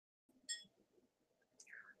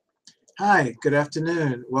Hi, good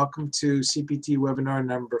afternoon. Welcome to CPT webinar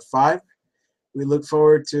number 5. We look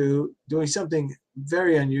forward to doing something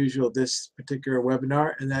very unusual this particular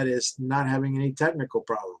webinar, and that is not having any technical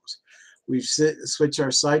problems. We've switched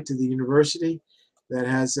our site to the university that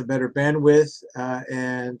has a better bandwidth,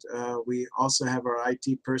 and we also have our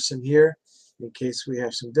IT person here in case we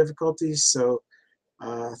have some difficulties. So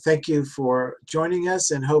thank you for joining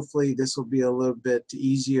us, and hopefully this will be a little bit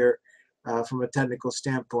easier from a technical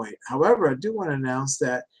standpoint. However, I do want to announce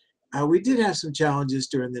that we did have some challenges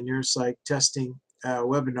during the neuropsych testing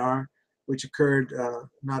webinar, which occurred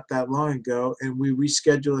not that long ago, and we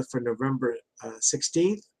rescheduled it for November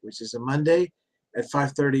 16th, which is a Monday at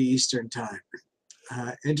 5:30 Eastern Time.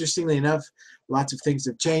 Interestingly enough, lots of things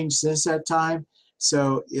have changed since that time.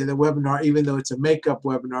 So in the webinar, even though it's a makeup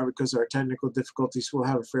webinar because of our technical difficulties, we'll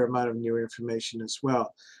have a fair amount of new information as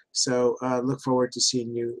well. So look forward to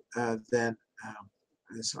seeing you then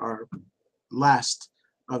as our last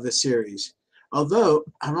of the series. Although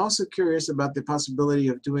I'm also curious about the possibility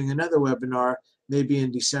of doing another webinar maybe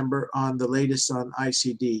in December on the latest on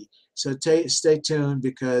ICD. So stay tuned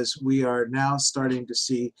because we are now starting to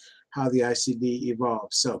see how the ICD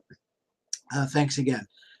evolves. So thanks again.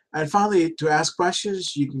 And finally, to ask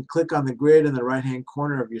questions, you can click on the grid in the right-hand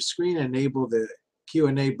corner of your screen and enable the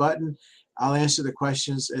Q&A button. I'll answer the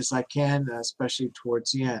questions as I can, especially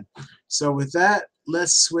towards the end. So with that,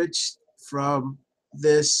 let's switch from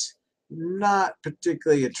this not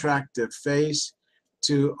particularly attractive face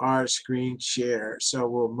to our screen share. So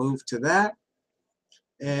we'll move to that.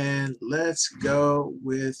 And let's go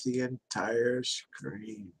with the entire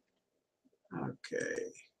screen.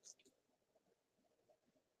 Okay.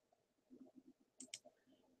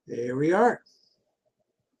 There we are.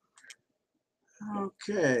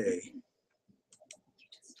 Okay.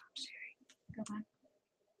 Go on.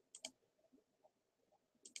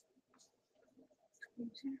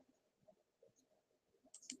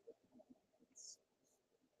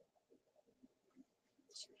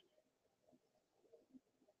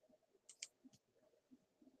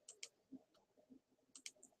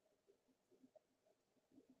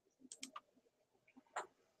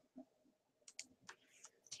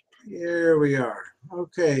 Here we are.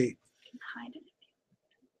 Okay. Hide it.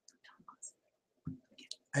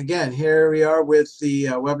 Again, here we are with the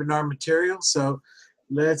webinar material. So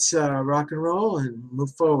let's rock and roll and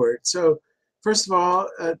move forward. So first of all,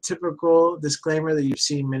 a typical disclaimer that you've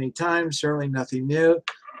seen many times, certainly nothing new.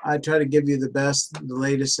 I try to give you the best, the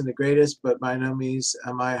latest, and the greatest, but by no means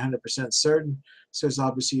am I 100% certain. So it's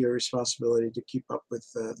obviously your responsibility to keep up with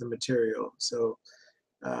the material. So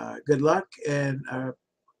good luck, and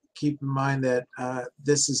keep in mind that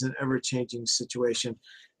this is an ever-changing situation.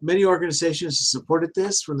 Many organizations have supported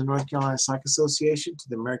this, from the North Carolina Psych Association to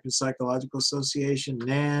the American Psychological Association,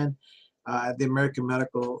 NAN, the American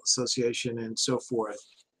Medical Association, and so forth.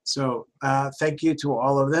 So thank you to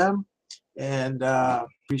all of them, and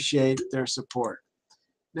appreciate their support.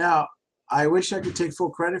 Now, I wish I could take full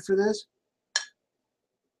credit for this,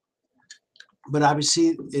 but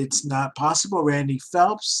obviously it's not possible. Randy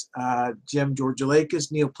Phelps, Jim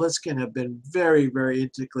Georgialakis, Neil Pliskin have been very, very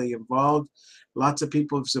intricately involved. Lots of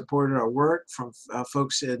people have supported our work, from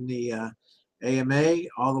folks in the AMA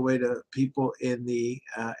all the way to people in the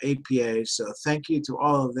APA. So thank you to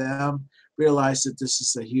all of them. Realize that this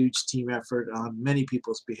is a huge team effort on many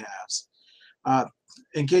people's behalves.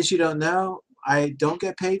 In case you don't know, I don't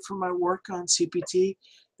get paid for my work on CPT.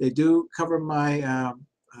 They do cover my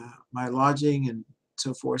my lodging and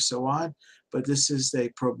so forth, so on, but this is a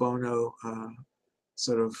pro bono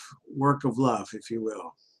sort of work of love, if you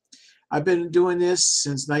will. I've been doing this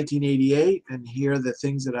since 1988, and here are the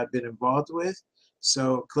things that I've been involved with.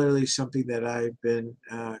 So clearly something that I've been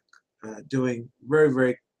doing very,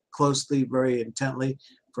 very closely, very intently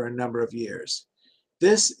for a number of years.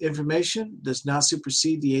 This information does not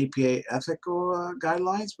supersede the APA ethical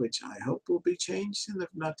guidelines, which I hope will be changed in the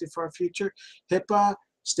not too far future. HIPAA,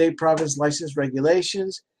 state province license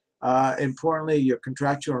regulations, importantly, your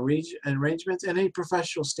contractual arrangements, and any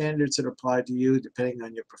professional standards that apply to you depending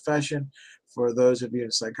on your profession. For those of you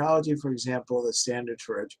in psychology, for example, the standards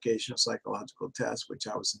for educational psychological tests, which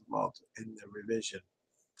I was involved in the revision.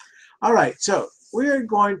 All right, so we're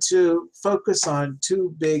going to focus on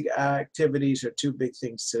two big activities, or two big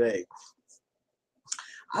things today.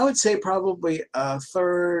 I would say probably a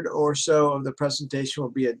third or so of the presentation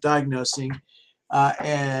will be at diagnosing,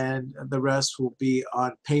 and the rest will be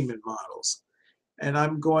on payment models. And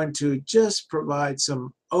I'm going to just provide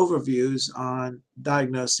some overviews on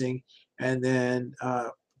diagnosing, and then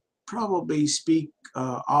probably speak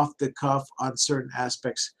off the cuff on certain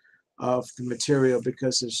aspects of the material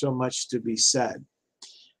because there's so much to be said.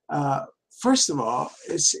 First of all,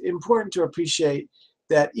 it's important to appreciate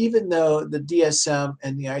that even though the DSM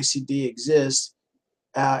and the ICD exist,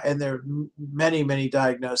 and there are many, many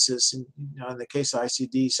diagnoses, and in the case of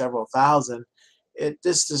ICD, several thousand,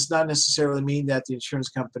 this does not necessarily mean that the insurance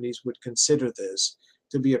companies would consider this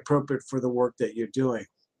to be appropriate for the work that you're doing.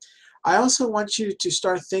 I also want you to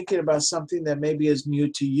start thinking about something that maybe is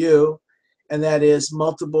new to you, and that is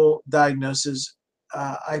multiple diagnosis.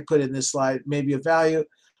 I put in this slide maybe a value.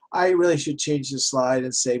 I really should change this slide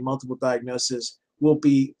and say multiple diagnosis will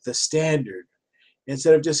be the standard.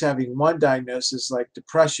 Instead of just having one diagnosis like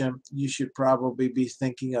depression, you should probably be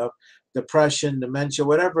thinking of depression, dementia,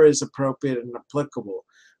 whatever is appropriate and applicable.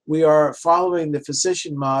 We are following the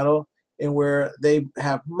physician model in where they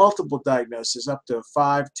have multiple diagnoses, up to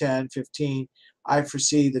 5, 10, 15. I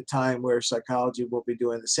foresee the time where psychology will be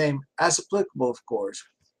doing the same, as applicable, of course.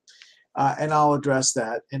 And I'll address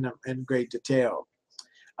that in great detail.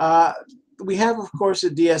 We have, of course, the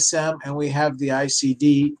DSM and we have the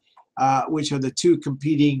ICD, which are the two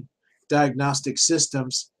competing diagnostic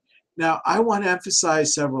systems. Now, I want to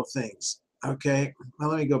emphasize several things. Okay, now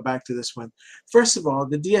let me go back to this one. First of all,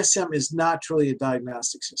 the DSM is not truly a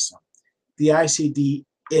diagnostic system. The ICD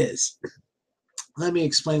is. Let me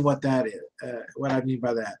explain what that is, what I mean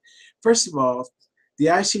by that. First of all, the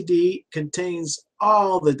ICD contains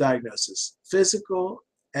all the diagnoses, physical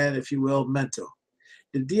and, if you will, mental.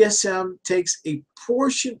 The DSM takes a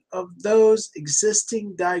portion of those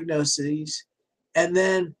existing diagnoses and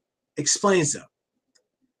then explains them.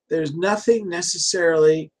 There's nothing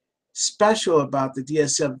necessarily special about the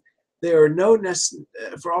DSM. There are no,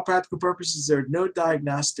 for all practical purposes, there are no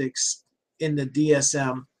diagnostics in the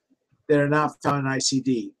DSM that are not found in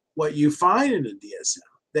ICD. What you find in the DSM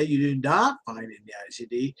that you do not find in the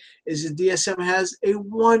ICD is the DSM has a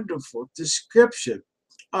wonderful description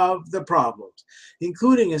of the problems,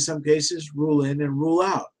 including in some cases rule in and rule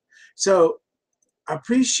out. So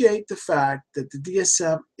appreciate the fact that the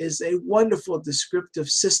DSM is a wonderful descriptive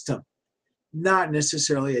system, not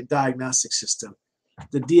necessarily a diagnostic system.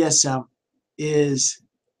 The DSM is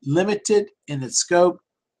limited in its scope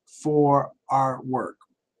for our work.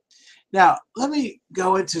 Now, let me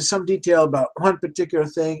go into some detail about one particular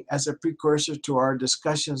thing as a precursor to our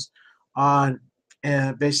discussions on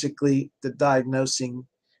basically the diagnosing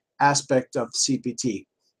aspect of CPT.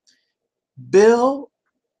 Bill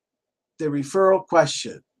the referral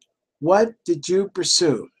question. What did you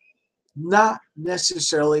pursue? Not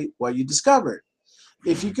necessarily what you discovered.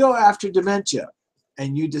 If you go after dementia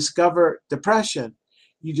and you discover depression,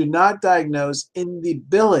 you do not diagnose in the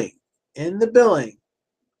billing,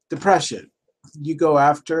 depression. You go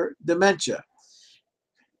after dementia.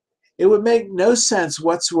 It would make no sense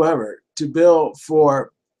whatsoever to bill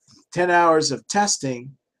for 10 hours of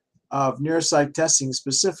testing, of neuropsych testing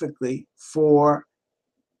specifically for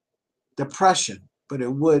depression, but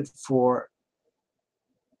it would for,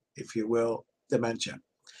 if you will, dementia.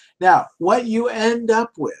 Now, what you end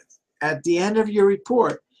up with at the end of your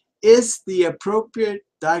report is the appropriate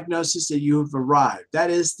diagnosis that you have arrived.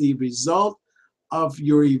 That is the result of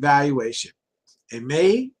your evaluation. It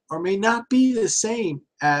may or may not be the same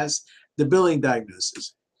as the billing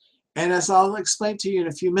diagnosis. And as I'll explain to you in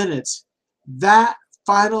a few minutes, that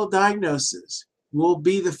final diagnosis will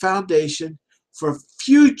be the foundation for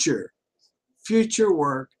future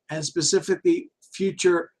work and specifically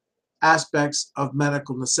future aspects of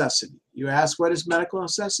medical necessity. You ask, what is medical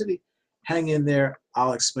necessity? Hang in there.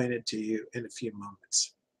 I'll explain it to you in a few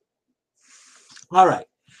moments. All right,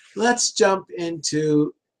 let's jump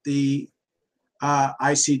into the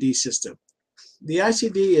ICD system. The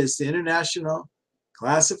ICD is the International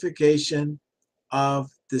Classification of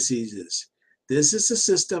Diseases. This is a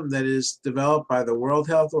system that is developed by the World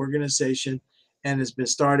Health Organization and has been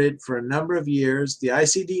started for a number of years. The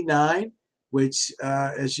ICD-9, which,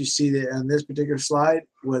 as you see on this particular slide,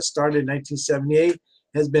 was started in 1978,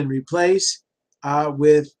 has been replaced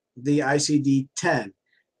with the ICD-10.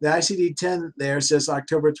 The ICD-10 there says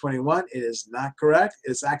October 21. It is not correct.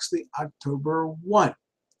 It's actually October 1.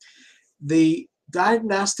 The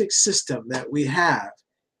diagnostic system that we have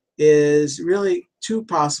is really two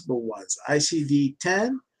possible ones,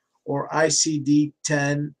 ICD-10 or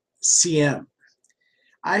ICD-10-CM.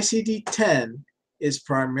 ICD-10 is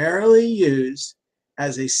primarily used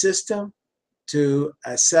as a system to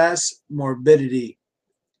assess morbidity.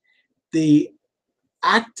 The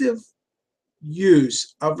active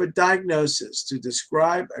use of a diagnosis to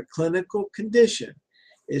describe a clinical condition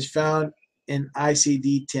is found in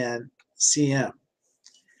ICD-10-CM.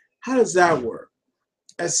 How does that work?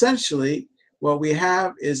 Essentially, What we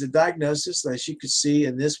have is a diagnosis, as you can see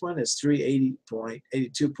in this one, is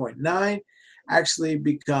 380.82.9, actually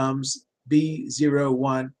becomes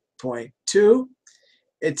B01.2.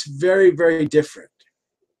 It's very, very different.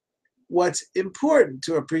 What's important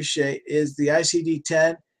to appreciate is the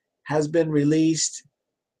ICD-10 has been released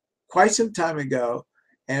quite some time ago,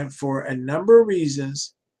 and for a number of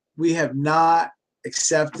reasons, we have not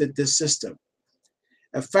accepted this system.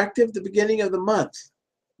 Effective the beginning of the month,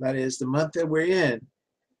 that is the month that we're in,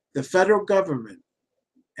 the federal government,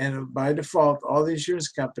 and by default, all the insurance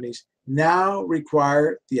companies now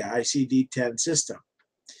require the ICD-10 system.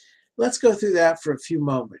 Let's go through that for a few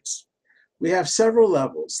moments. We have several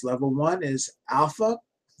levels. Level 1 is alpha.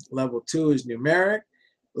 Level 2 is numeric.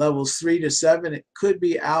 Levels 3 to 7, it could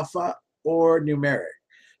be alpha or numeric.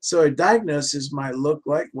 So a diagnosis might look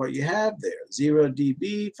like what you have there,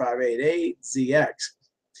 0dB, 588, ZX.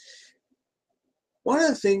 One of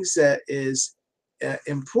the things that is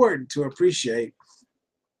important to appreciate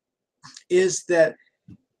is that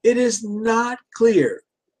it is not clear,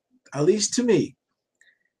 at least to me,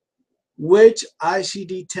 which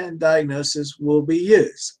ICD-10 diagnosis will be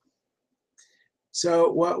used.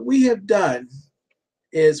 So what we have done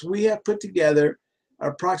is we have put together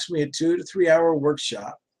approximately a 2 to 3 hour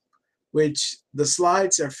workshop, which the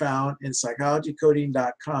slides are found in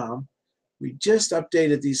psychologycoding.com. We just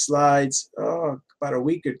updated these slides about a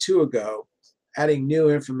week or two ago, adding new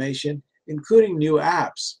information, including new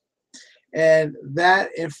apps. And that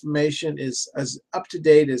information is as up to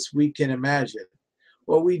date as we can imagine.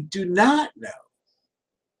 What we do not know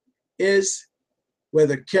is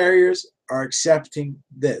whether carriers are accepting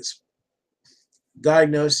this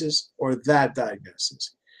diagnosis or that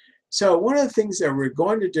diagnosis. So one of the things that we're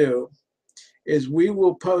going to do is we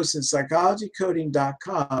will post in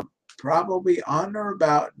psychologycoding.com probably on or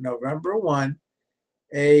about November 1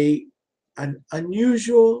 an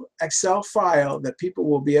unusual Excel file that people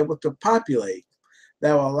will be able to populate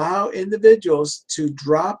that will allow individuals to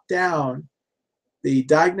drop down the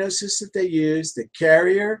diagnosis that they use, the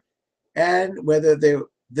carrier, and whether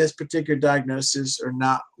this particular diagnosis or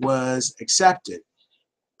not was accepted.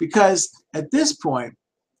 Because at this point,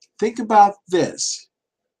 think about this.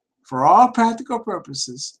 For all practical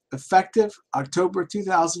purposes, effective October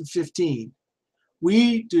 2015,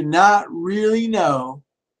 we do not really know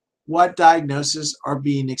what diagnoses are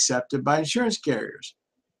being accepted by insurance carriers.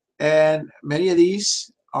 And many of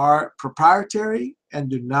these are proprietary and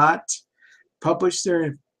do not publish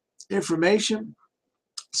their information.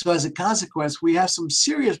 So as a consequence, we have some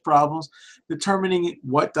serious problems determining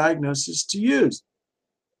what diagnosis to use.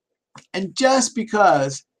 And just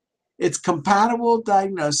because it's compatible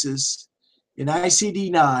diagnosis in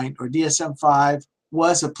ICD-9 or DSM-5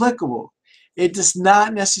 was applicable, it does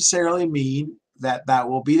not necessarily mean that that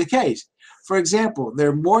will be the case. For example, there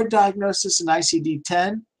are more diagnoses in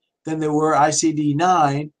ICD-10 than there were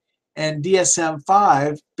ICD-9, and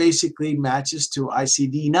DSM-5 basically matches to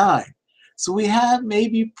ICD-9. So we have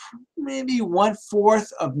maybe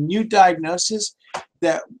 1/4 of new diagnoses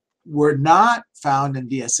that were not found in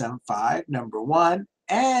DSM-5, number one.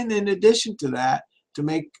 And in addition to that, to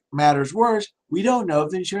make matters worse, we don't know if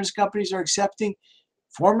the insurance companies are accepting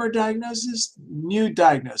former diagnosis, new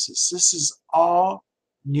diagnosis. This is all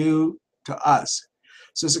new to us.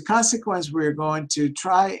 So as a consequence, we're going to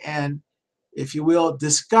try and, if you will,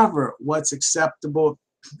 discover what's acceptable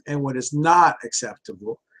and what is not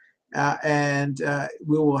acceptable. We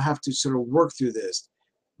will have to sort of work through this.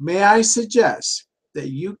 May I suggest that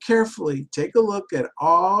you carefully take a look at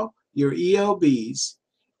all your EOBs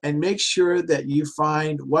and make sure that you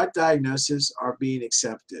find what diagnoses are being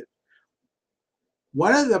accepted.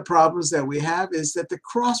 One of the problems that we have is that the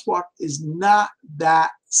crosswalk is not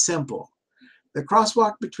that simple. The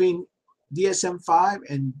crosswalk between DSM-5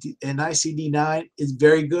 and ICD-9 is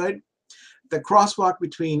very good. The crosswalk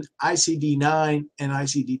between ICD-9 and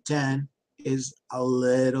ICD-10 is a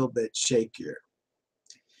little bit shakier.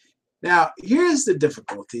 Now, here's the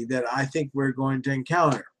difficulty that I think we're going to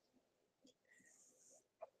encounter.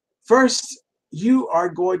 First, you are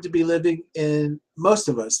going to be living in, most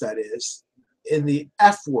of us that is, in the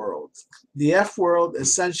F world. The F world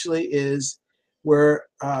essentially is where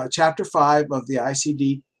Chapter 5 of the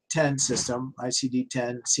ICD-10 system,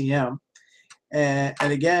 ICD-10 CM, and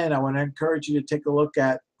again, I want to encourage you to take a look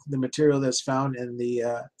at the material that's found in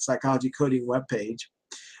the Psychology Coding webpage.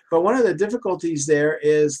 But one of the difficulties there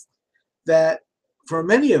is that for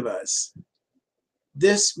many of us,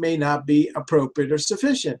 this may not be appropriate or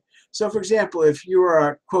sufficient. So for example, if you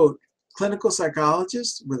are a, quote, clinical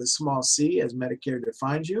psychologist with a small c, as Medicare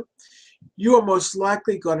defines you, you are most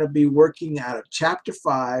likely going to be working out of Chapter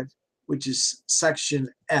 5 which is section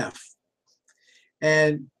F.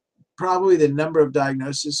 And probably the number of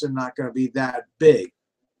diagnoses are not going to be that big.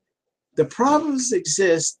 The problems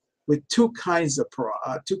exist with two kinds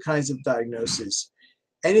of diagnoses: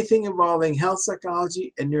 anything involving health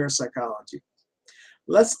psychology and neuropsychology.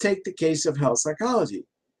 Let's take the case of health psychology.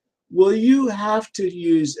 Will you have to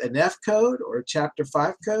use an F code or a Chapter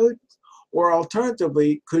 5 code? Or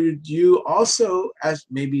alternatively, could you also, as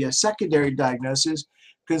maybe a secondary diagnosis,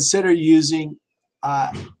 consider using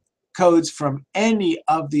codes from any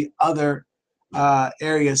of the other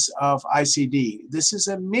areas of ICD? This is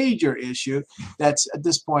a major issue that's at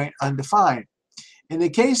this point undefined. In the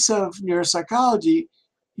case of neuropsychology,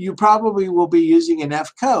 you probably will be using an F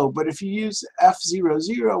code, but if you use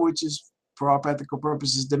F00, which is for all practical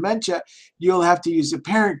purposes dementia, you'll have to use a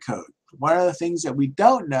parent code. One of the things that we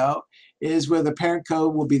don't know is whether the parent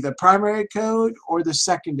code will be the primary code or the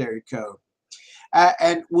secondary code.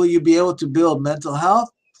 And will you be able to build mental health,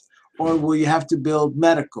 or will you have to build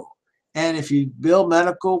medical? And if you build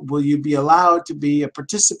medical, will you be allowed to be a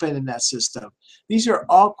participant in that system? These are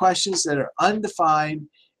all questions that are undefined,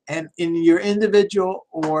 and in your individual,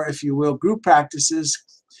 or if you will, group practices,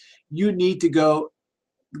 you need to go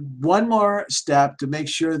one more step to make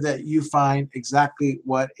sure that you find exactly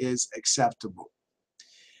what is acceptable.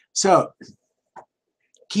 So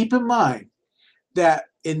keep in mind that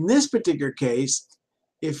in this particular case,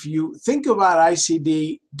 if you think about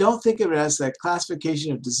ICD, don't think of it as a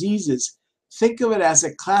classification of diseases. Think of it as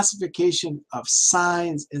a classification of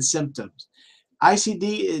signs and symptoms.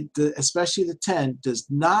 ICD, especially the 10, does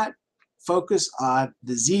not focus on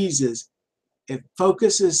diseases. It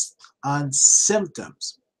focuses on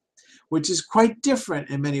symptoms, which is quite different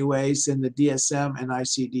in many ways than the DSM and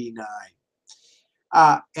ICD-9.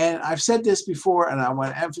 And I've said this before, and I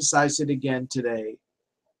want to emphasize it again today.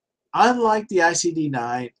 Unlike the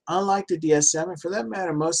ICD-9, unlike the DSM, and for that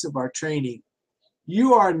matter, most of our training,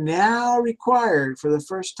 you are now required for the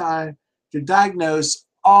first time to diagnose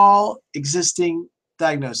all existing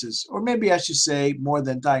diagnoses, or maybe I should say more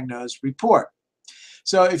than diagnose, report.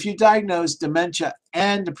 So if you diagnose dementia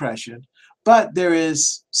and depression, but there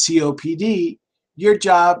is COPD, your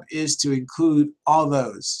job is to include all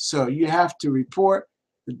those. So you have to report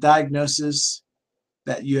the diagnosis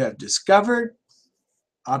that you have discovered,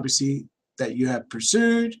 obviously that you have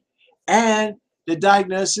pursued, and the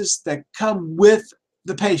diagnosis that come with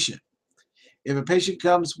the patient. If a patient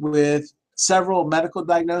comes with several medical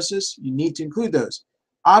diagnoses, you need to include those.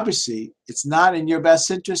 Obviously, it's not in your best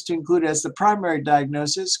interest to include it as the primary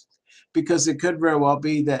diagnosis, because it could very well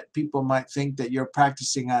be that people might think that you're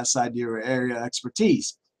practicing outside your area of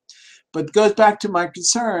expertise. But it goes back to my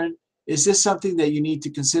concern, is this something that you need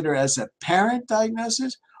to consider as a parent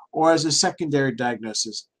diagnosis or as a secondary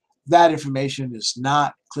diagnosis? That information is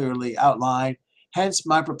not clearly outlined. Hence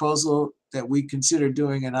my proposal that we consider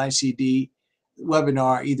doing an ICD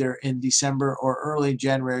webinar either in December or early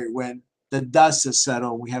January, when the dust has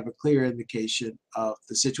settled, we have a clear indication of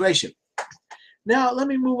the situation. Now, let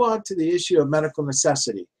me move on to the issue of medical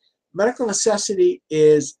necessity. Medical necessity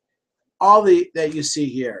is all that you see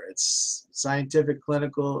here. It's scientific,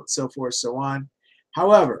 clinical, so forth, so on.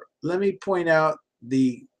 However, let me point out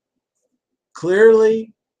the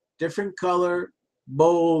clearly different color,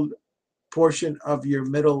 bold portion of your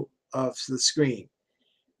middle of the screen.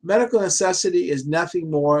 Medical necessity is nothing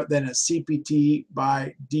more than a CPT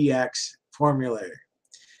by DX formulary.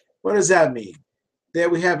 What does that mean? That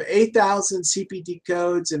we have 8,000 CPT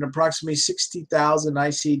codes and approximately 60,000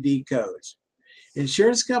 ICD codes.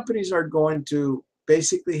 Insurance companies are going to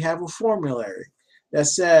basically have a formulary that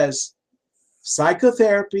says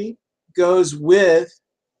psychotherapy goes with,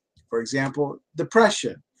 for example,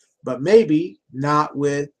 depression, but maybe not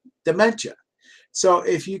with dementia. So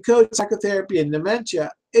if you code psychotherapy and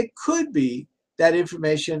dementia, it could be that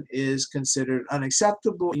information is considered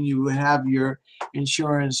unacceptable and you would have your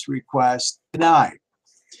insurance request denied.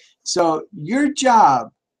 So your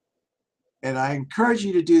job, and I encourage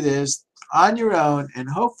you to do this on your own and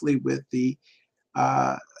hopefully with the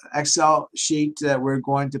Excel sheet that we're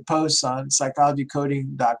going to post on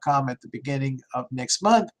psychologycoding.com at the beginning of next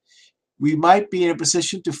month, we might be in a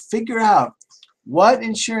position to figure out what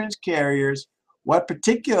insurance carriers, what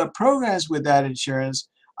particular programs with that insurance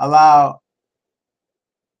allow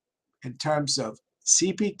in terms of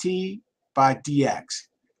CPT by DX.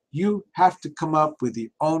 You have to come up with your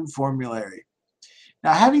own formulary.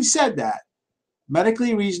 Now, having said that,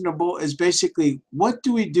 medically reasonable is basically what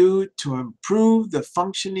do we do to improve the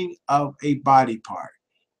functioning of a body part?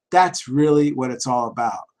 That's really what it's all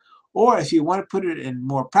about. Or if you want to put it in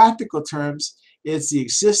more practical terms, it's the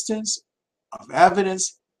existence of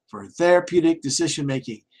evidence for therapeutic decision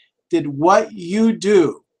making. Did what you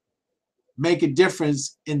do make a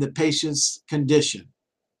difference in the patient's condition,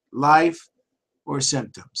 life, or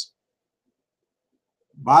symptoms?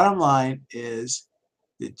 Bottom line is,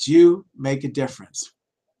 did you make a difference?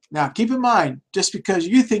 Now, keep in mind, just because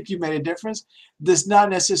you think you made a difference does not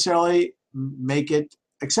necessarily make it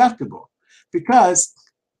acceptable, because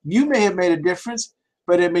you may have made a difference,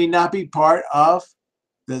 but it may not be part of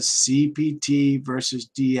the CPT versus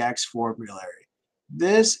DX formulary.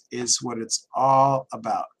 This is what it's all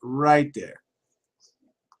about right there.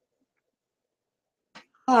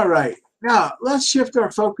 All right, now let's shift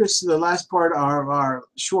our focus to the last part of our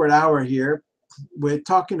short hour here. We're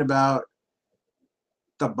talking about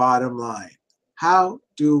the bottom line. How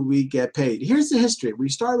do we get paid? Here's the history. We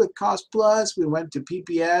started with Cost Plus. We went to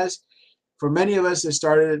PPS. For many of us that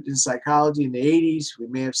started in psychology in the 80s, we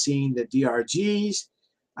may have seen the DRGs,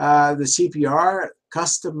 the CPR,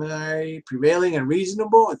 customary, prevailing, and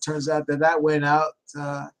reasonable. It turns out that that went out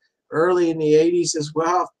early in the 80s as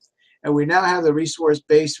well. And we now have the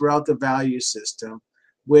resource-based relative value system,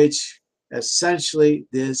 which essentially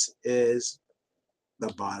this is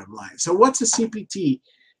the bottom line. So what's a CPT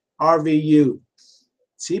RVU?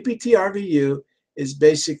 CPT RVU is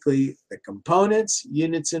basically the components,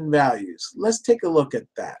 units, and values. Let's take a look at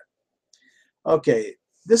that. Okay,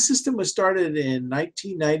 this system was started in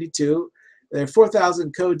 1992. There are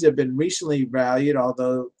 4,000 codes that have been recently valued,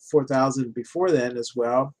 although 4,000 before then as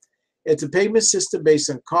well. It's a payment system based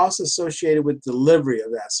on costs associated with delivery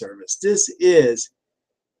of that service. This is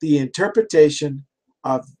the interpretation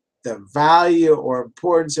of the value or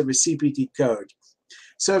importance of a CPT code.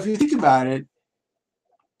 So if you think about it,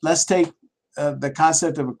 let's take the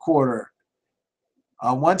concept of a quarter.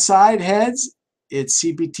 On one side, heads, it's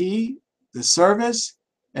CPT, the service,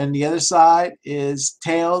 and the other side is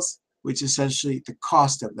tails, which is essentially the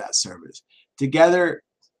cost of that service. Together,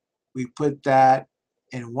 we put that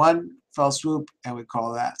in one fell swoop, and we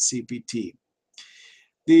call that CPT.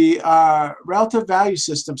 The relative value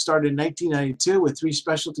system started in 1992 with 3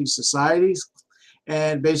 specialty societies,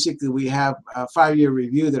 and basically we have a 5-year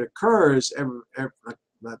review that occurs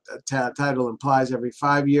the title implies every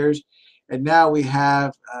 5 years, and now we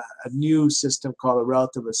have a new system called a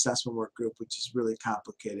relative assessment work group, which is really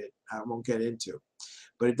complicated. I won't get into,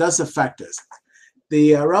 but it does affect us.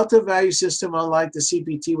 The relative value system, unlike the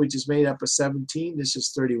CPT, which is made up of 17, this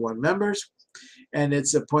is 31 members, and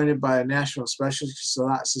it's appointed by national specialty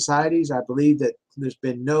societies. I believe that there's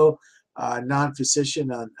been no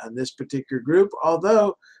non-physician on this particular group,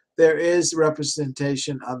 although there is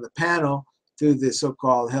representation on the panel through the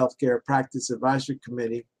so-called Healthcare Practice Advisory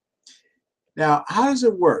Committee. Now, how does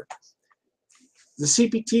it work? The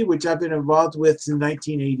CPT, which I've been involved with since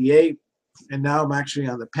 1988, and now I'm actually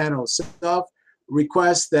on the panel itself,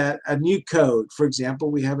 requests that a new code, for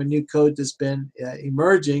example, we have a new code that's been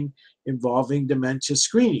emerging involving dementia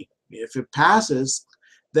screening. If it passes,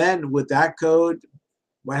 then with that code,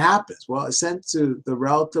 what happens? Well, it's sent to the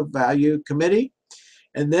Relative Value Committee,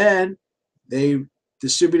 and then they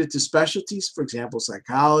distribute it to specialties, for example,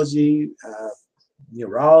 psychology,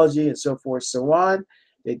 neurology, and so forth, so on.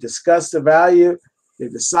 They discuss the value, they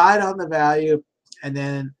decide on the value, and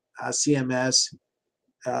then CMS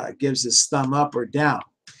gives this thumb up or down.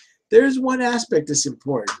 There's one aspect that's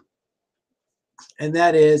important, and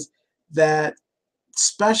that is that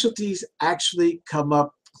specialties actually come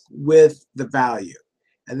up with the value,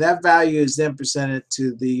 and that value is then presented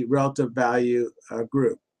to the relative value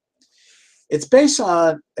group. It's based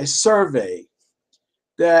on a survey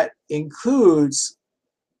that includes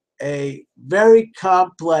a very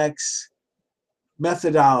complex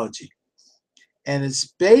methodology, and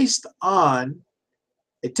it's based on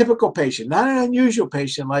a typical patient, not an unusual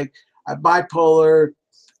patient like a bipolar,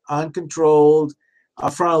 uncontrolled,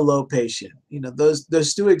 frontal lobe patient. You know, those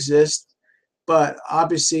do exist, but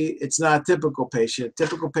obviously it's not a typical patient. A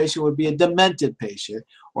typical patient would be a demented patient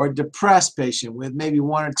or a depressed patient with maybe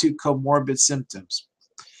 1 or 2 comorbid symptoms.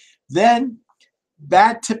 Then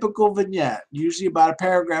that typical vignette, usually about a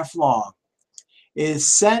paragraph long,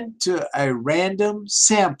 is sent to a random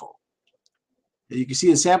sample. You can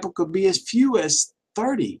see the sample could be as few as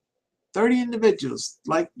 30 individuals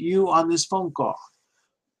like you on this phone call.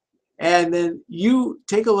 And then you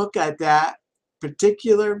take a look at that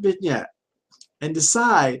particular vignette and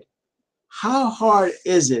decide how hard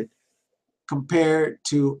is it compared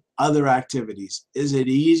to other activities. Is it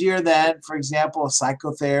easier than, for example,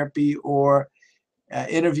 psychotherapy or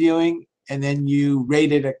interviewing, and then you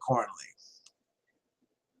rate it accordingly.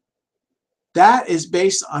 That is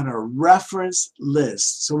based on a reference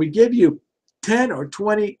list. So we give you 10 or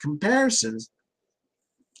 20 comparisons,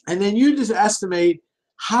 And then you just estimate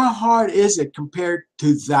how hard is it compared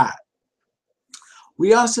to that.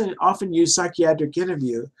 We also often use psychiatric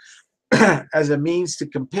interview as a means to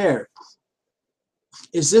compare.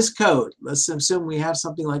 Is this code? Let's assume we have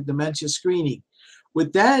something like dementia screening.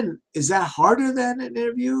 Is that harder than an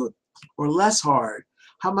interview or less hard?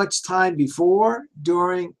 How much time before,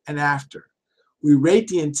 during, and after? We rate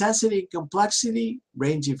the intensity and complexity,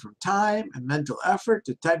 ranging from time and mental effort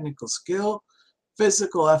to technical skill,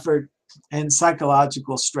 physical effort, and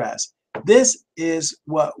psychological stress. This is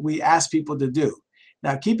what we ask people to do.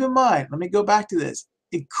 Now, keep in mind, let me go back to this.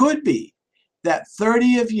 It could be that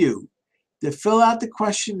 30 of you that fill out the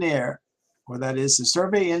questionnaire, or that is the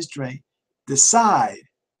survey instrument, decide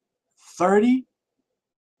 30,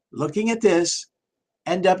 looking at this,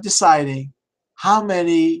 end up deciding how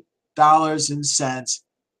many dollars and cents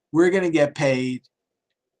we're going to get paid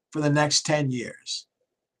for the next 10 years.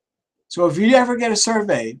 So if you ever get a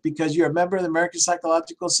survey because you're a member of the American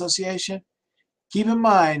Psychological Association, keep in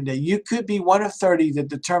mind that you could be one of 30 that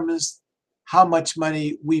determines how much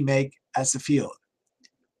money we make as a field.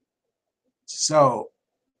 So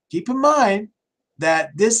keep in mind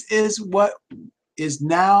that this is what is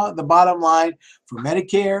now the bottom line for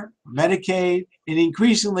Medicare, Medicaid, and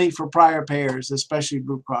increasingly for prior payers, especially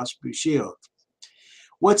Blue Cross Blue Shield.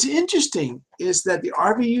 What's interesting is that the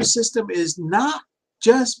RVU system is not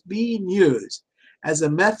just being used as a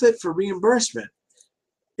method for reimbursement.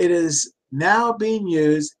 It is now being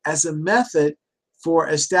used as a method for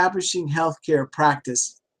establishing healthcare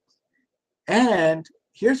practice. And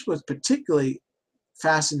here's what's particularly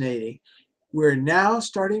fascinating. We're now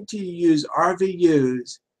starting to use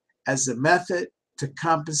RVUs as a method to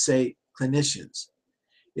compensate clinicians.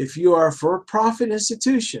 If you are a for-profit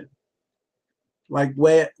institution, like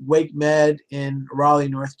Wake Med in Raleigh,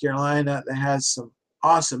 North Carolina, that has some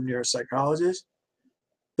awesome neuropsychologists,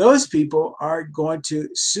 those people are going to,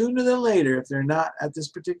 sooner than later, if they're not at this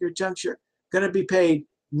particular juncture, going to be paid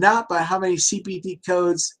not by how many CPT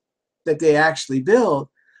codes that they actually build,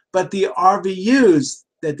 but the RVUs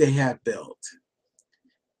that they have built.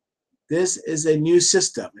 This is a new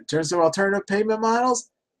system. In terms of alternative payment models,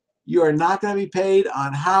 you are not going to be paid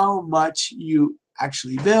on how much you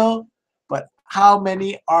actually bill, but how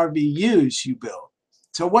many RVUs you bill.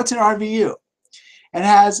 So what's an RVU? It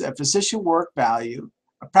has a physician work value,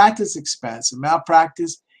 a practice expense, a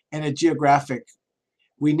malpractice, and a geographic.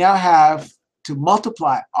 We now have to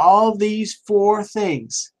multiply all these four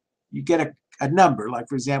things. You get a number, like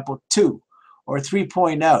for example, 2 or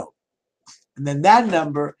 3.0. And then that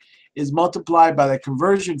number is multiplied by the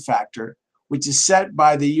conversion factor, which is set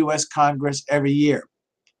by the US Congress every year.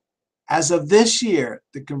 As of this year,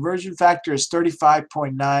 the conversion factor is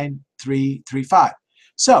 35.9335.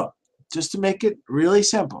 So, just to make it really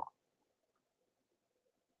simple,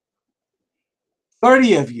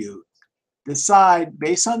 30 of you decide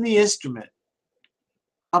based on the instrument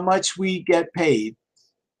how much we get paid,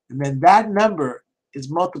 and then that number is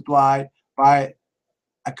multiplied by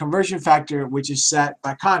a conversion factor which is set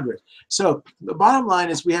by Congress. So the bottom line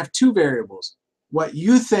is we have two variables: what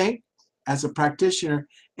you think as a practitioner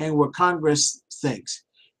and what Congress thinks.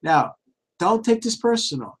 Now, don't take this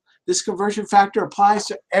personal. This conversion factor applies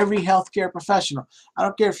to every healthcare professional. I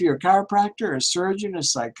don't care if you're a chiropractor, a surgeon, a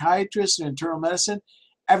psychiatrist, an internal medicine.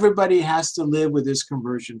 Everybody has to live with this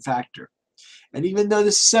conversion factor. And even though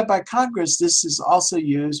this is set by Congress, this is also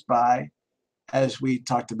used by, as we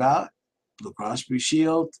talked about, Blue Cross Blue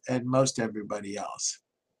Shield and most everybody else.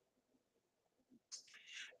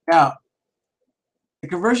 Now, the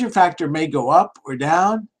conversion factor may go up or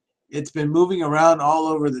down. It's been moving around all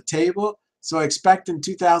over the table. So expect in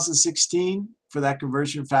 2016 for that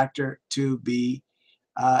conversion factor to be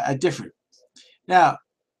different. Now,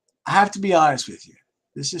 I have to be honest with you.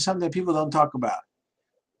 This is something that people don't talk about.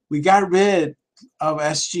 We got rid of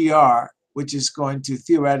SGR, which is going to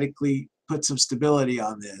theoretically put some stability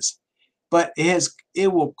on this. But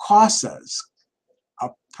it will cost us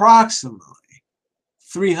approximately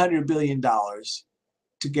 $300 billion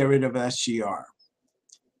to get rid of SGR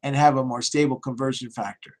and have a more stable conversion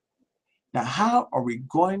factor. Now, how are we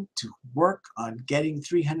going to work on getting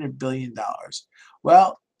 $300 billion?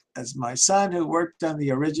 Well, as my son who worked on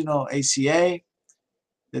the original ACA,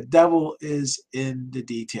 the devil is in the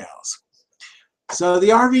details. So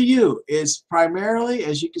the RVU is primarily,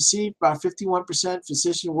 as you can see, about 51%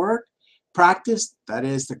 physician work. Practice, that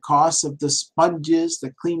is the cost of the sponges,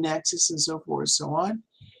 the Kleenexes, and so forth and so on,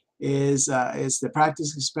 is the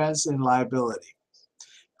practice expense and liability.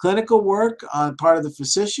 Clinical work on part of the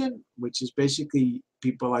physician, which is basically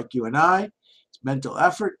people like you and I, it's mental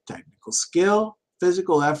effort, technical skill,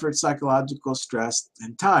 physical effort, psychological stress,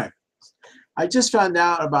 and time. I just found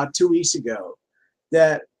out about 2 weeks ago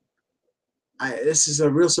that this is a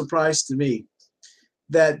real surprise to me,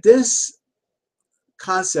 that this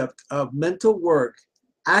concept of mental work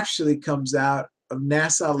actually comes out of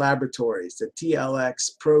NASA laboratories, the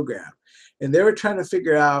TLX program. And they were trying to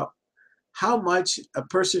figure out how much a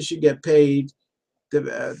person should get paid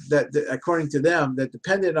according to them, that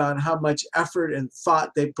depended on how much effort and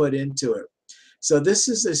thought they put into it. So this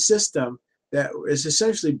is a system that is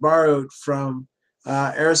essentially borrowed from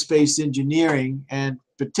aerospace engineering, and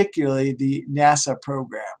particularly the NASA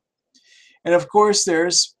program. And of course,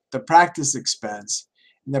 there's the practice expense.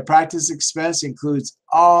 And the practice expense includes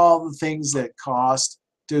all the things that cost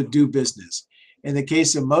to do business. In the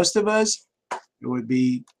case of most of us, it would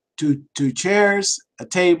be two chairs, a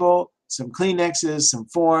table, some Kleenexes, some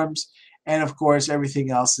forms, and of course,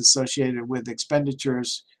 everything else associated with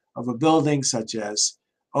expenditures of a building, such as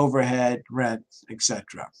overhead, rent,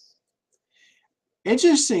 etc.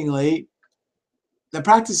 Interestingly, the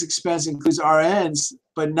practice expense includes RNs,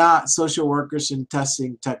 but not social workers and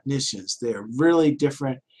testing technicians. They are really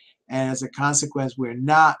different, and as a consequence, we're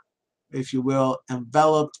not, if you will,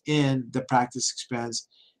 enveloped in the practice expense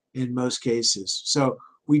in most cases. So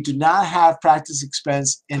we do not have practice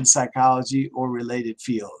expense in psychology or related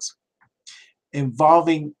fields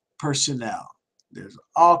involving personnel. There's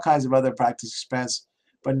all kinds of other practice expense,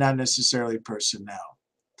 but not necessarily personnel.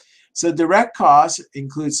 So direct costs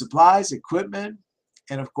include supplies, equipment,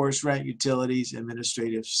 and of course rent, utilities,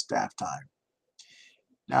 administrative staff time.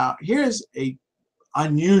 Now here's a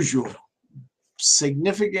unusual,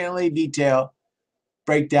 significantly detailed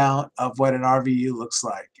breakdown of what an RVU looks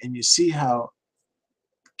like, and you see how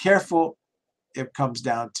careful it comes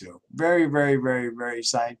down to. Very, very, very, very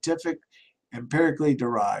scientific, empirically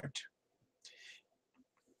derived.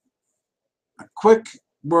 A quick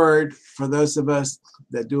word for those of us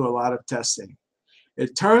that do a lot of testing.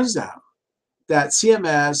 It turns out that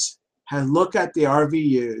CMS has looked at the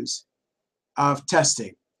RVUs of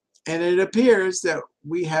testing, and it appears that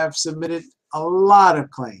we have submitted a lot of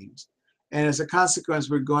claims, and as a consequence,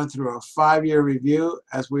 we're going through a 5-year review,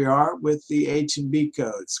 as we are with the H&B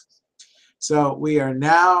codes. So we are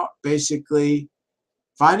now basically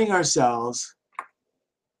finding ourselves,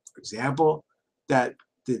 for example, that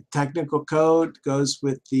the technical code goes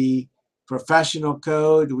with the professional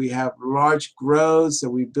code. We have large growths, so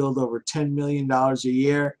we build over $10 million a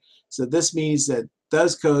year. So this means that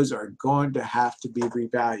those codes are going to have to be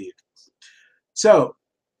revalued. So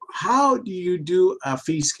how do you do a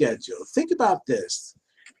fee schedule? Think about this,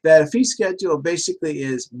 that a fee schedule basically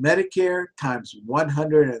is Medicare times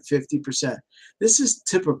 150%. This is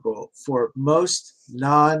typical for most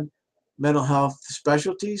non-mental health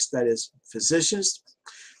specialties, that is physicians.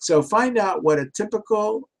 So find out what a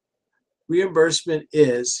typical reimbursement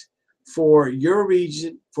is for your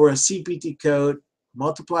region for a CPT code,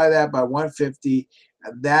 multiply that by 150,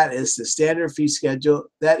 and that is the standard fee schedule.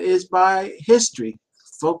 That is by history,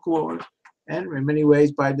 folklore, and in many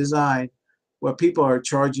ways by design, what people are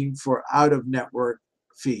charging for out-of-network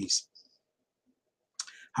fees.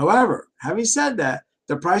 However, having said that,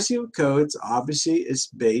 the pricing of codes obviously is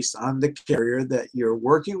based on the carrier that you're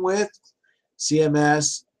working with,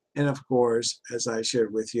 CMS, and of course, as I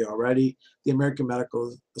shared with you already, the American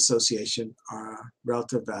Medical Association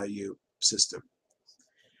relative value system.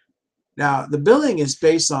 Now, the billing is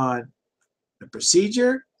based on the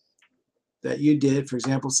procedure that you did, for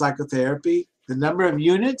example, psychotherapy, the number of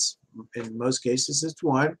units, in most cases it's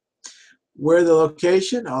 1, where the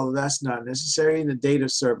location, although that's not necessary, and the date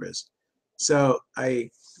of service. So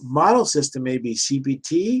a model system may be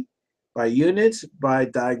CPT, by units, by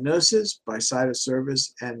diagnosis, by site of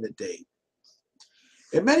service, and the date.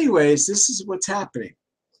 In many ways, this is what's happening.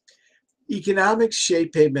 Economics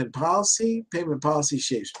shape payment policy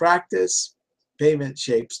shapes practice, payment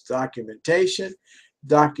shapes documentation,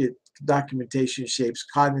 documentation shapes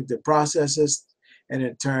cognitive processes, and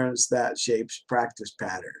in turns that shapes practice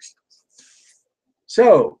patterns.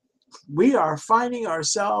 So we are finding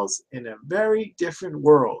ourselves in a very different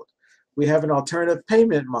world. We have an alternative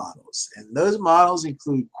payment models, and those models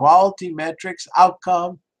include quality metrics,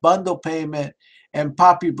 outcome, bundle payment, and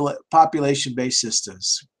population-based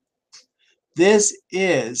systems. This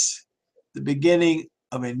is the beginning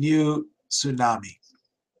of a new tsunami.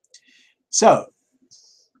 So,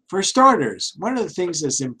 for starters, one of the things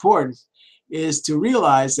that's important is to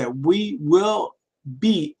realize that we will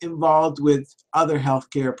be involved with other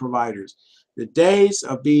healthcare providers. The days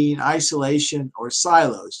of being isolation or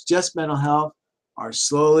silos, just mental health, are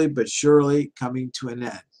slowly but surely coming to an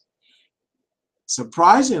end.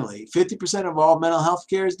 Surprisingly, 50% of all mental health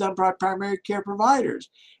care is done by primary care providers.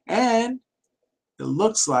 And it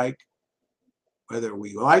looks like, whether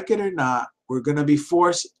we like it or not, we're going to be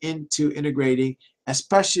forced into integrating,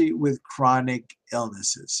 especially with chronic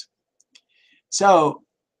illnesses. So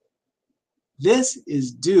this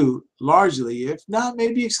is due largely, if not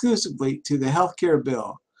maybe exclusively, to the healthcare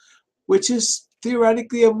bill, which is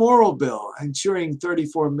theoretically a moral bill, ensuring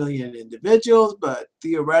 34 million individuals, but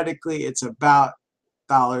theoretically it's about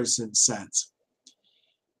dollars and cents.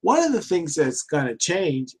 One of the things that's going to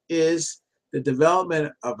change is the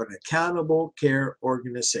development of an accountable care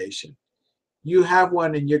organization. You have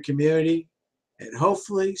one in your community, and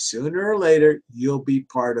hopefully sooner or later you'll be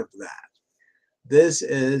part of that. This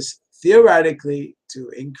is theoretically to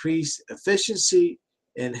increase efficiency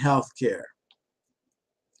in healthcare.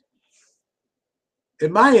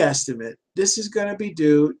 In my estimate, this is going to be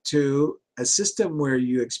due to a system where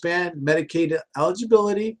you expand Medicaid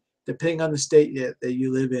eligibility, depending on the state that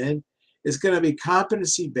you live in. It's going to be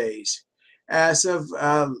competency-based. As of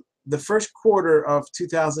the first quarter of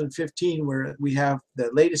 2015, where we have the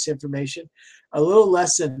latest information, a little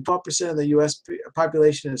less than 12% of the U.S.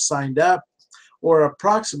 population has signed up, or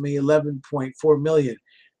approximately 11.4 million.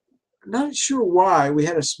 I'm not sure why. We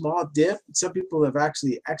had a small dip. Some people have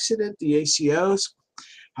actually exited the ACOs.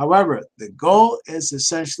 However, the goal is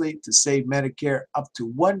essentially to save Medicare up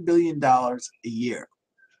to $1 billion a year.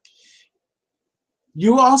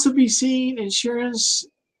 You will also be seeing insurance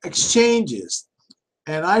exchanges,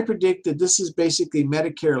 and I predict that this is basically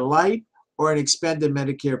Medicare Lite or an expanded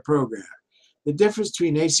Medicare program. The difference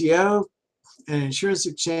between ACO and insurance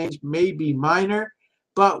exchange may be minor,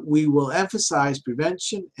 but we will emphasize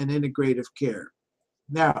prevention and integrative care.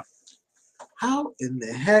 Now, how in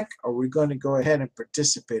the heck are we going to go ahead and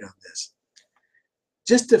participate on this?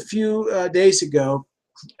 Just a few days ago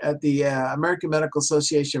at the American Medical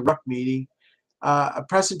Association RUC meeting, a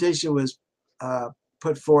presentation was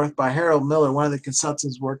put forth by Harold Miller, one of the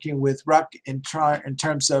consultants working with RUC in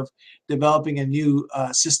terms of developing a new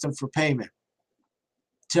system for payment.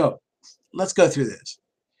 So let's go through this.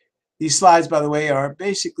 These slides, by the way, are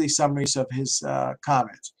basically summaries of his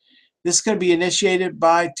comments. This is going to be initiated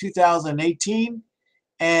by 2018,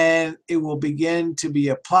 and it will begin to be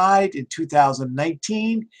applied in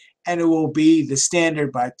 2019, and it will be the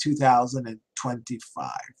standard by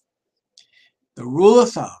 2025. The rule of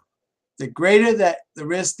thumb: the greater the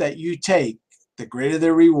risk that you take, the greater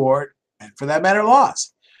the reward, and for that matter,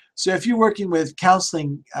 loss. So if you're working with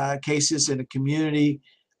counseling cases in a community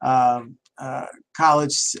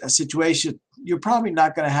college situation, you're probably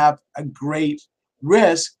not going to have a great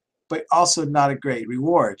risk, but also not a great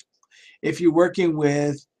reward. If you're working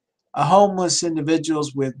with homeless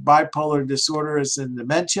individuals with bipolar disorders and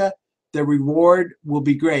dementia, the reward will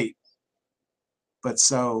be great, but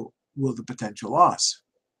so will the potential loss.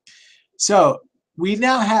 So we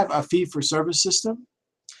now have a fee-for-service system.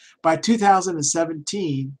 By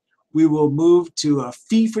 2017, we will move to a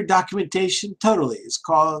fee for documentation totally. It's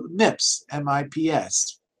called MIPS,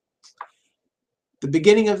 M-I-P-S. The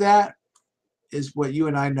beginning of that is what you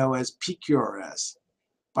and I know as PQRS.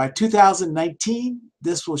 By 2019,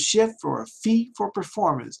 this will shift for a fee for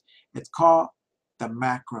performance. It's called the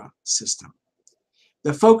MACRA system.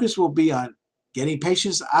 The focus will be on getting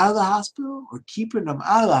patients out of the hospital or keeping them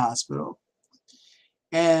out of the hospital,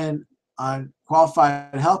 and on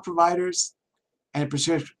qualified health providers and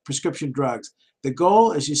prescription drugs. The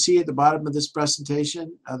goal, as you see at the bottom of this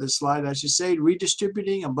presentation, of this slide, I should say,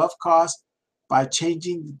 redistributing above cost by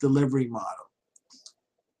changing the delivery model.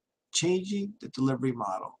 Changing the delivery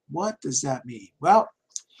model. What does that mean? Well,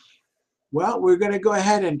 we're going to go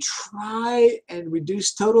ahead and try and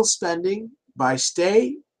reduce total spending by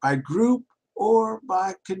stay, by group, or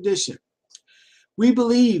by condition. We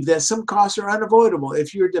believe that some costs are unavoidable.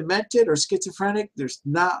 If you're demented or schizophrenic, there's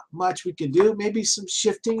not much we can do. Maybe some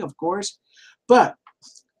shifting, of course, but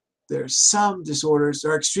there's some disorders that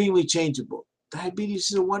are extremely changeable.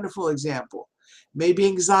 Diabetes is a wonderful example. Maybe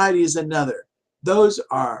anxiety is another. Those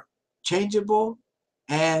are changeable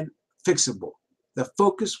and fixable. The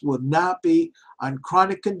focus will not be on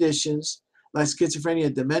chronic conditions like schizophrenia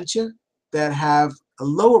and dementia that have a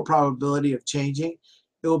lower probability of changing.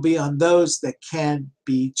 It will be on those that can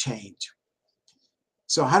be changed.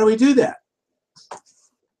 So how do we do that?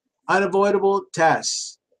 Unavoidable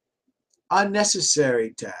tests,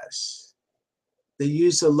 unnecessary tests, the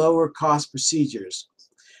use of lower cost procedures.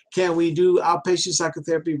 Can we do outpatient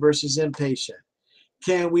psychotherapy versus inpatient?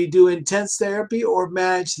 Can we do intense therapy or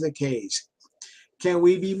manage the case? Can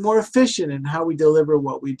we be more efficient in how we deliver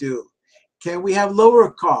what we do? Can we have lower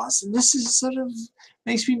costs? And this is sort of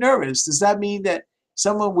makes me nervous. Does that mean that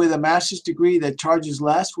someone with a master's degree that charges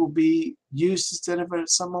less will be used instead of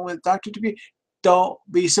someone with a doctorate degree? Don't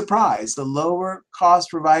be surprised. The lower cost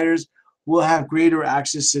providers will have greater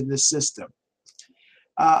access in this system.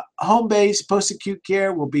 Home-based post-acute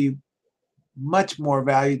care will be much more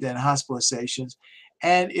valued than hospitalizations.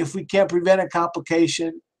 And if we can prevent a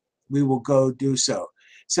complication, we will go do so.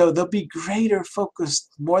 So there'll be greater focus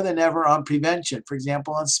more than ever on prevention, for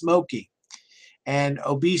example, on smoking. And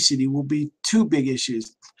obesity will be two big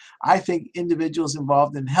issues. I think individuals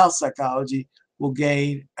involved in health psychology will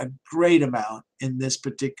gain a great amount in this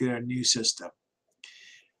particular new system.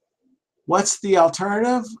 What's the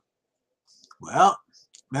alternative? Well,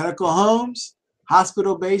 medical homes,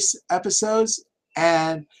 hospital-based episodes,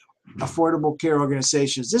 and affordable care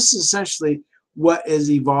organizations. This is essentially what is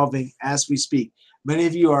evolving as we speak. Many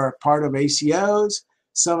of you are part of ACOs.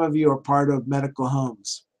 Some of you are part of medical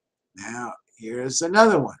homes. Now, here's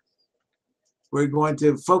another one. We're going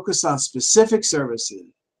to focus on specific services.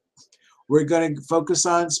 We're going to focus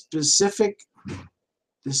on specific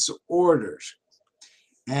disorders.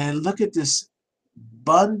 And look at this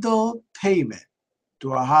bundle payment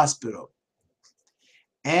to a hospital.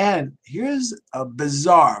 And here's a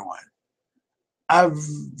bizarre one, a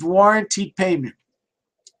warranty payment.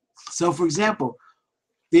 So for example,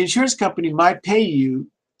 the insurance company might pay you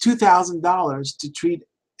 $2,000 to treat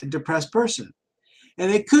a depressed person. And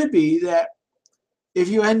it could be that if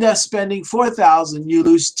you end up spending $4,000, you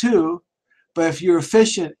lose $2,000. But if you're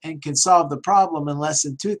efficient and can solve the problem in less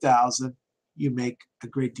than $2,000, you make a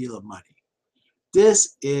great deal of money.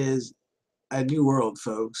 This is a new world,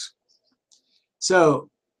 folks. So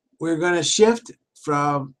we're going to shift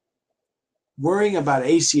from worrying about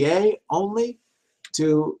ACA only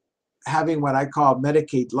to having what I call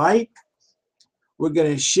Medicaid Light. We're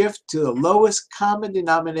going to shift to the lowest common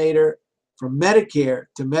denominator from Medicare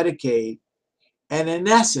to Medicaid. And in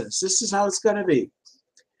essence, this is how it's going to be.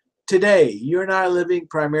 Today, you and I are living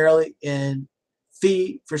primarily in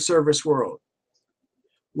fee-for-service world.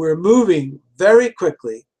 We're moving very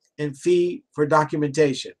quickly in fee for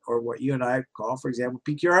documentation, or what you and I call, for example,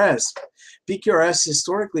 PQRS. PQRS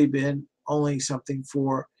historically been only something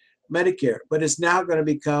for Medicare, but it's now going to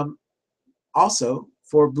become also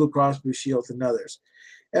for Blue Cross Blue Shield and others.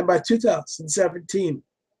 And by 2017,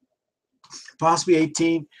 possibly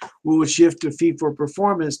 18, we will shift to fee for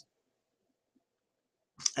performance.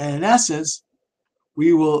 And in essence,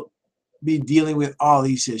 we will be dealing with all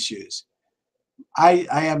these issues. I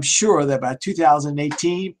am sure that by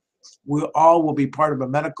 2018, we all will be part of a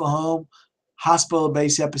medical home,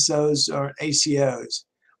 hospital-based episodes, or ACOs.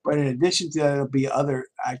 But in addition to that, there will be other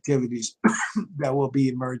activities that will be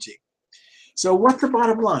emerging. So what's the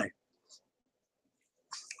bottom line?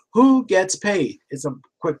 Who gets paid? It's a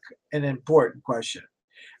quick and important question.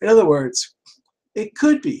 In other words, it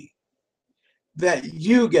could be that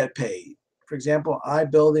you get paid. For example, I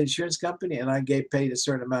build an insurance company and I get paid a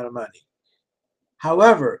certain amount of money.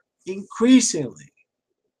 However, increasingly,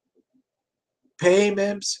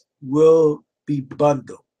 payments will be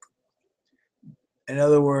bundled. In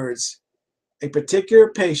other words, a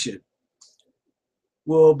particular patient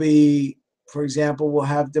will be, for example, will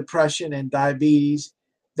have depression and diabetes.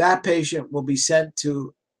 That patient will be sent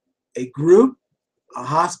to a group, a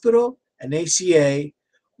hospital, an ACA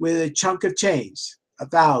with a chunk of change,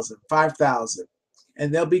 1,000, 5,000.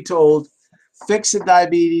 And they'll be told, fix the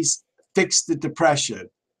diabetes, fix the depression.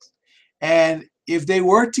 And if they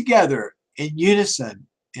work together in unison,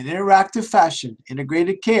 in interactive fashion,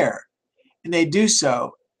 integrated care, and they do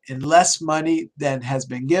so in less money than has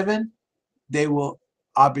been given, they will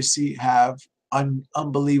obviously have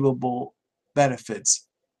unbelievable benefits,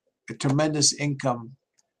 a tremendous income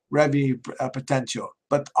revenue potential.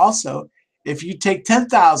 But also, if you take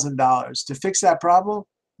 $10,000 to fix that problem,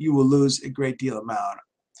 you will lose a great deal amount.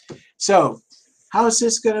 So how is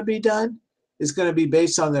this going to be done? It's going to be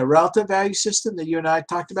based on the relative value system that you and I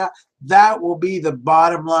talked about. That will be the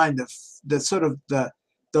bottom line, the sort of the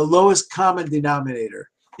lowest common denominator.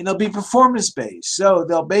 And it'll be performance-based. So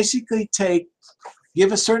they'll basically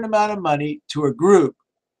give a certain amount of money to a group,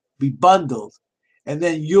 be bundled, and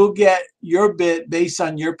then you'll get your bit based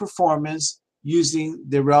on your performance using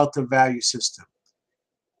the relative value system.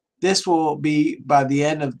 This will be by the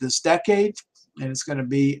end of this decade, and it's going to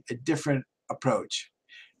be a different approach.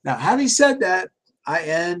 Now, having said that, I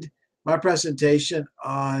end my presentation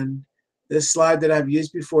on this slide that I've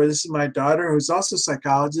used before. This is my daughter, who's also a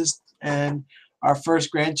psychologist, and our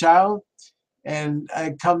first grandchild. And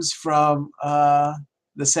it comes from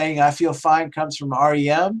the saying, I feel fine, comes from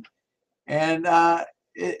REM. And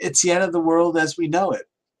it's the end of the world as we know it.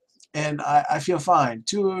 And I feel fine.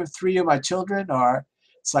 2 or 3 of my children are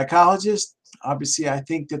psychologists. Obviously, I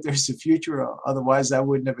think that there's a future, otherwise I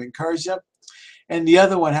wouldn't have encouraged them. And the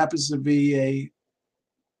other one happens to be a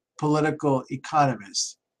political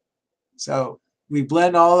economist. So we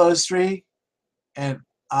blend all those 3, and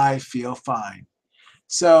I feel fine.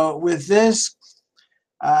 So with this,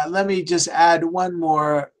 let me just add one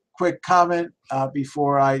more quick comment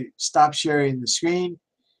before I stop sharing the screen,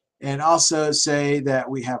 and also say that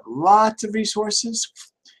we have lots of resources,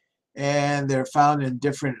 and they're found in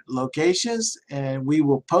different locations, and we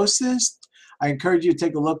will post this. I encourage you to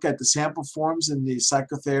take a look at the sample forms in the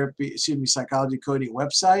psychology coding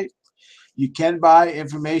website. You can buy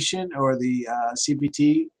information or the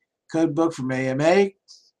CPT code book from AMA,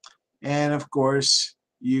 and of course,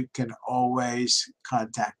 you can always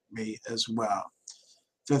contact me as well.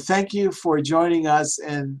 So thank you for joining us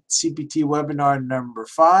in CPT webinar number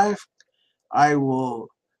 5. I will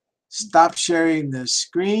stop sharing the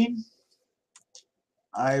screen.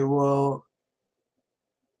 I will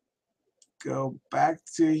go back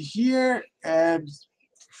to here, and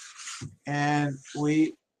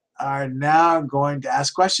we are now going to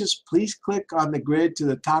ask questions. Please click on the grid to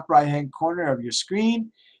the top right-hand corner of your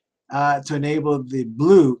screen to enable the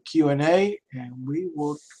blue Q&A, and we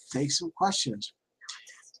will take some questions.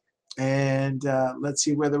 And let's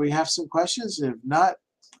see whether we have some questions. If not,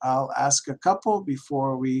 I'll ask a couple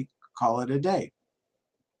before we call it a day.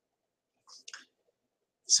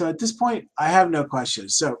 So at this point, I have no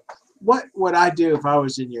questions. So what would I do if I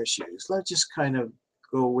was in your shoes? Let's just kind of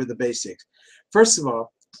go with the basics. First of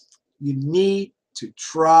all, you need to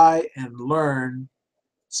try and learn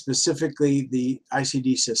specifically the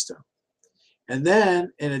ICD system. And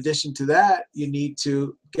then, in addition to that, you need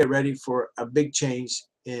to get ready for a big change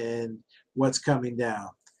in what's coming down.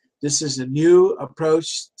 This is a new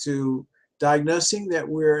approach to diagnosing that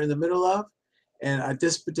we're in the middle of. And at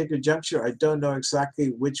this particular juncture, I don't know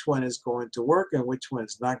exactly which one is going to work and which one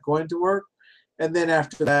is not going to work. And then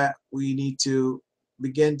after that, we need to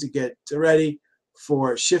begin to get ready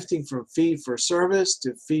for shifting from fee for service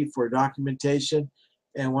to fee for documentation.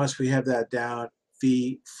 And once we have that down,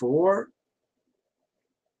 fee for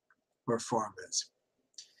performance.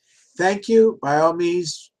 Thank you. By all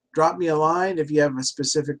means, drop me a line if you have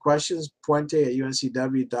specific questions,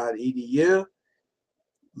 puente@uncw.edu.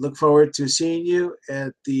 Look forward to seeing you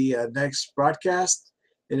at the next broadcast.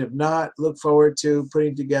 And if not, look forward to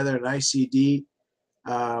putting together an ICD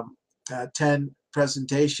 10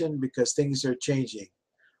 presentation, because things are changing.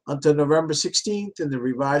 Until November 16th in the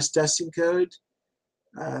revised testing code,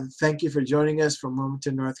 thank you for joining us from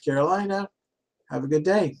Wilmington, North Carolina. Have a good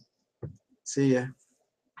day. See ya.